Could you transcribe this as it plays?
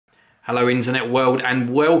Hello internet world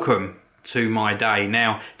and welcome to my day.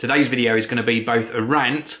 Now today's video is going to be both a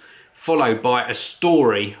rant followed by a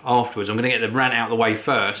story afterwards. I'm going to get the rant out of the way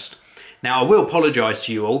first. Now I will apologise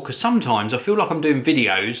to you all because sometimes I feel like I'm doing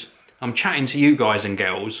videos, I'm chatting to you guys and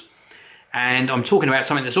girls and I'm talking about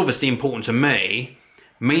something that's obviously important to me,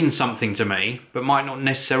 means something to me, but might not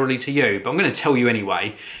necessarily to you. But I'm going to tell you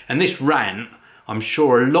anyway. And this rant, I'm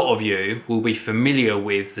sure a lot of you will be familiar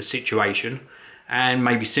with the situation and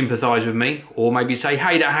maybe sympathise with me, or maybe say,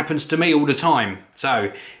 hey, that happens to me all the time.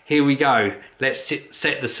 So here we go. Let's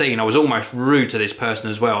set the scene. I was almost rude to this person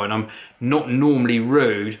as well, and I'm not normally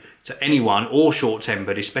rude to anyone or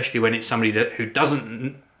short-tempered, especially when it's somebody who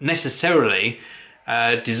doesn't necessarily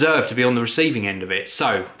deserve to be on the receiving end of it.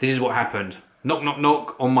 So this is what happened. Knock, knock,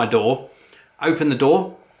 knock on my door. Open the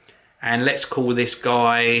door, and let's call this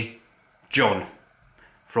guy John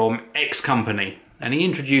from X company. And he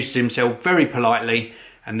introduces himself very politely,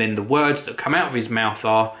 and then the words that come out of his mouth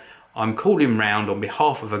are, I'm calling round on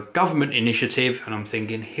behalf of a government initiative, and I'm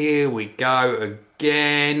thinking, here we go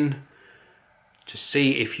again, to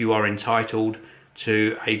see if you are entitled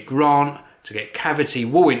to a grant to get cavity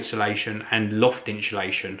wall insulation and loft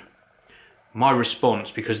insulation. My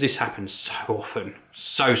response, because this happens so often,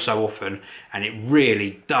 so often, and it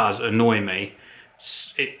really does annoy me,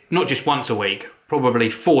 not just once a week, probably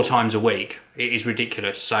 4 times a week. It is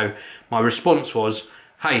ridiculous. So my response was,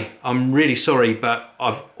 hey, I'm really sorry, but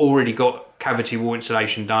I've already got cavity wall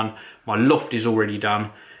insulation done. My loft is already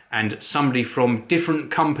done. And somebody from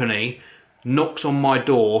different company knocks on my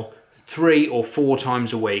door 3 or 4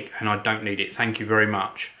 times a week and I don't need it. Thank you very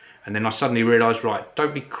much. And then I suddenly realised, right,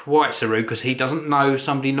 don't be quite so rude, because he doesn't know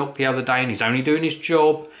somebody knocked the other day and he's only doing his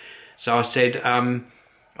job. So I said,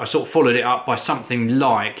 I sort of followed it up by something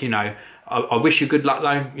like, you know, I wish you good luck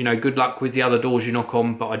though, you know, good luck with the other doors you knock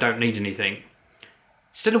on, but I don't need anything.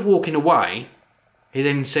 Instead of walking away, he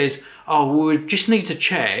then says, oh, well, we just need to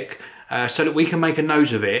check so that we can make a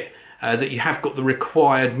note of it, that you have got the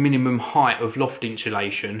required minimum height of loft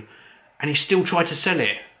insulation, and he still tried to sell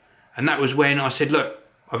it. And that was when I said, look,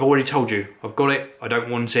 I've already told you, I've got it, I don't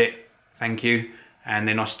want it, thank you. And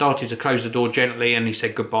then I started to close the door gently and he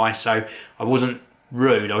said goodbye, so I wasn't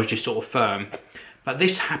rude, I was just sort of firm. But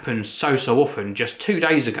this happens so often. Just 2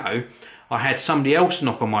 days ago, I had somebody else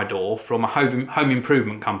knock on my door from a home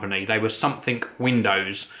improvement company. They were something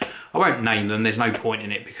windows. I won't name them, there's no point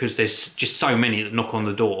in it because there's just so many that knock on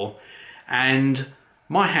the door. And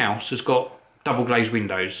my house has got double glazed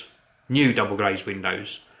windows, new double glazed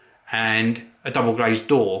windows, and a double glazed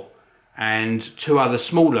door, and 2 other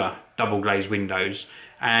smaller double glazed windows.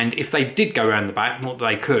 And if they did go around the back, not that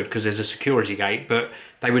they could because there's a security gate, but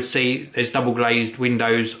they would see there's double glazed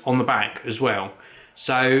windows on the back as well.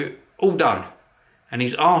 So all done. And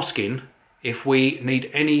he's asking if we need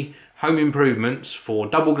any home improvements for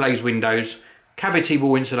double glazed windows, cavity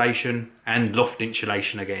wall insulation and loft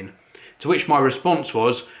insulation again. To which my response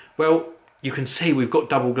was, well, you can see we've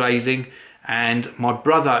got double glazing and my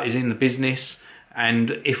brother is in the business,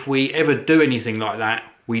 and if we ever do anything like that,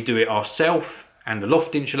 we do it ourselves, and the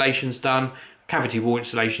loft insulation's done, cavity wall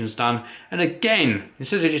insulation's done. And again,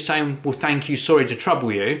 instead of just saying, well, thank you, sorry to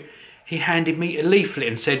trouble you, he handed me a leaflet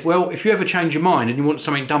and said, well, if you ever change your mind and you want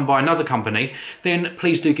something done by another company, then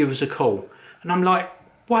please do give us a call. And I'm like,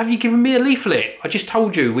 why have you given me a leaflet? I just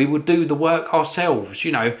told you we would do the work ourselves,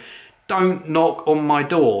 you know, don't knock on my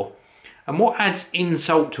door. And what adds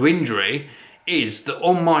insult to injury is that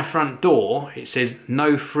on my front door, it says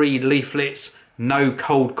no free leaflets, no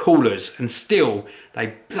cold callers, and still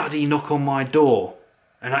they bloody knock on my door,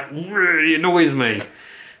 and that really annoys me.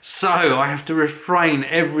 So I have to refrain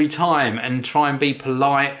every time and try and be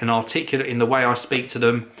polite and articulate in the way I speak to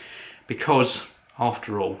them, because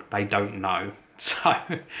after all, they don't know. So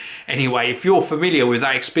anyway, if you're familiar with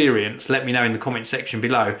that experience, let me know in the comment section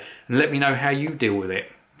below and let me know how you deal with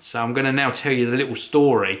it. So I'm going to now tell you the little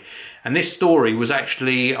story. And this story was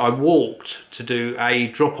actually, I walked to do a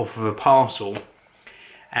drop-off of a parcel.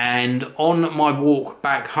 And on my walk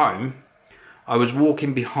back home, I was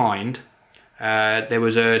walking behind. There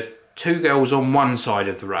was 2 girls on one side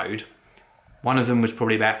of the road. One of them was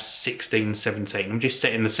probably about 16, 17. I'm just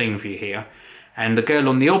setting the scene for you here. And the girl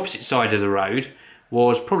on the opposite side of the road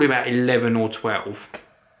was probably about 11 or 12.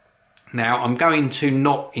 Now, I'm going to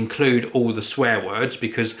not include all the swear words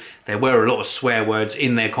because there were a lot of swear words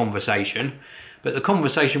in their conversation. But the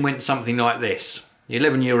conversation went something like this. The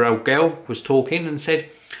 11-year-old girl was talking and said,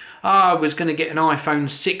 I was going to get an iPhone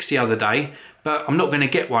 6 the other day, but I'm not going to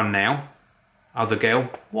get one now. Other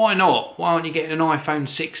girl, why not? Why aren't you getting an iPhone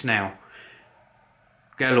 6 now?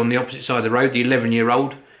 Girl on the opposite side of the road, the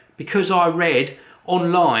 11-year-old, because I read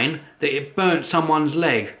online that it burnt someone's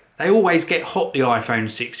leg. They always get hot, the iPhone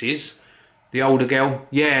 6s. The older girl,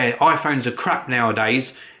 yeah, iPhones are crap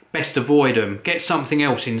nowadays. Best avoid them. Get something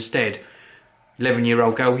else instead.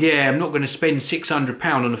 11-year-old girl, yeah, I'm not going to spend £600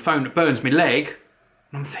 on a phone that burns my leg.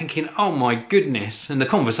 And I'm thinking, oh my goodness. And the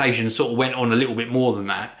conversation sort of went on a little bit more than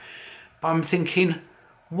that. But I'm thinking,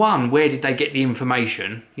 one, where did they get the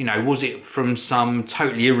information? You know, was it from some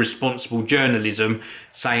totally irresponsible journalism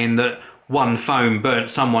saying that one phone burnt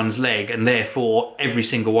someone's leg and therefore every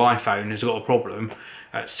single iPhone has got a problem?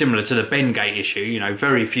 Similar to the Bendgate issue, you know,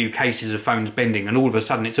 very few cases of phones bending and all of a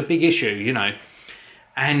sudden it's a big issue, you know.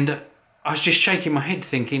 And I was just shaking my head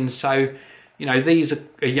thinking, so, you know, these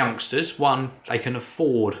are youngsters. One, they can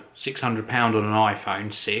afford £600 on an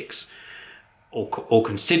iPhone 6 or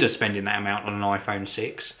consider spending that amount on an iPhone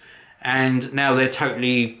 6. And now they're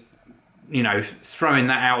totally, you know, throwing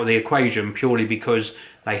that out of the equation purely because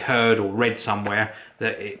they heard or read somewhere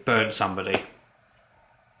that it burnt somebody.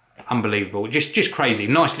 Unbelievable, just crazy.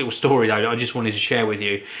 Nice little story though that I just wanted to share with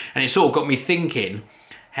you. And it sort of got me thinking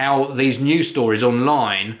how these news stories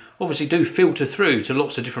online obviously do filter through to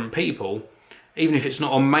lots of different people, even if it's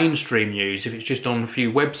not on mainstream news, if it's just on a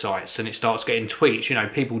few websites and it starts getting tweets, you know,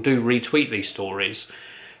 people do retweet these stories.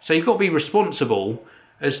 So you've got to be responsible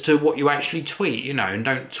as to what you actually tweet, you know, and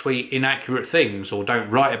don't tweet inaccurate things or don't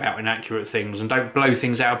write about inaccurate things and don't blow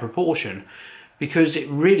things out of proportion. Because it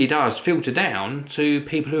really does filter down to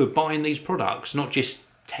people who are buying these products, not just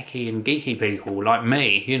techie and geeky people like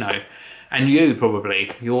me, you know, and you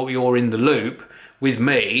probably. You're in the loop with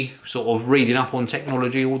me, sort of reading up on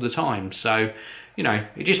technology all the time. So, you know,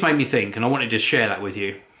 it just made me think and I wanted to share that with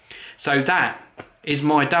you. So that is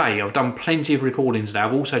my day. I've done plenty of recordings today.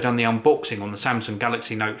 I've also done the unboxing on the Samsung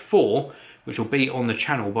Galaxy Note 4, which will be on the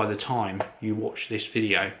channel by the time you watch this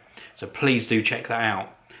video. So please do check that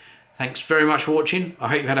out. Thanks very much for watching. I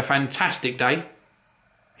hope you had a fantastic day.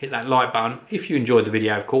 Hit that like button if you enjoyed the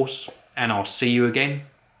video, of course, and I'll see you again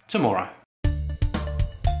tomorrow.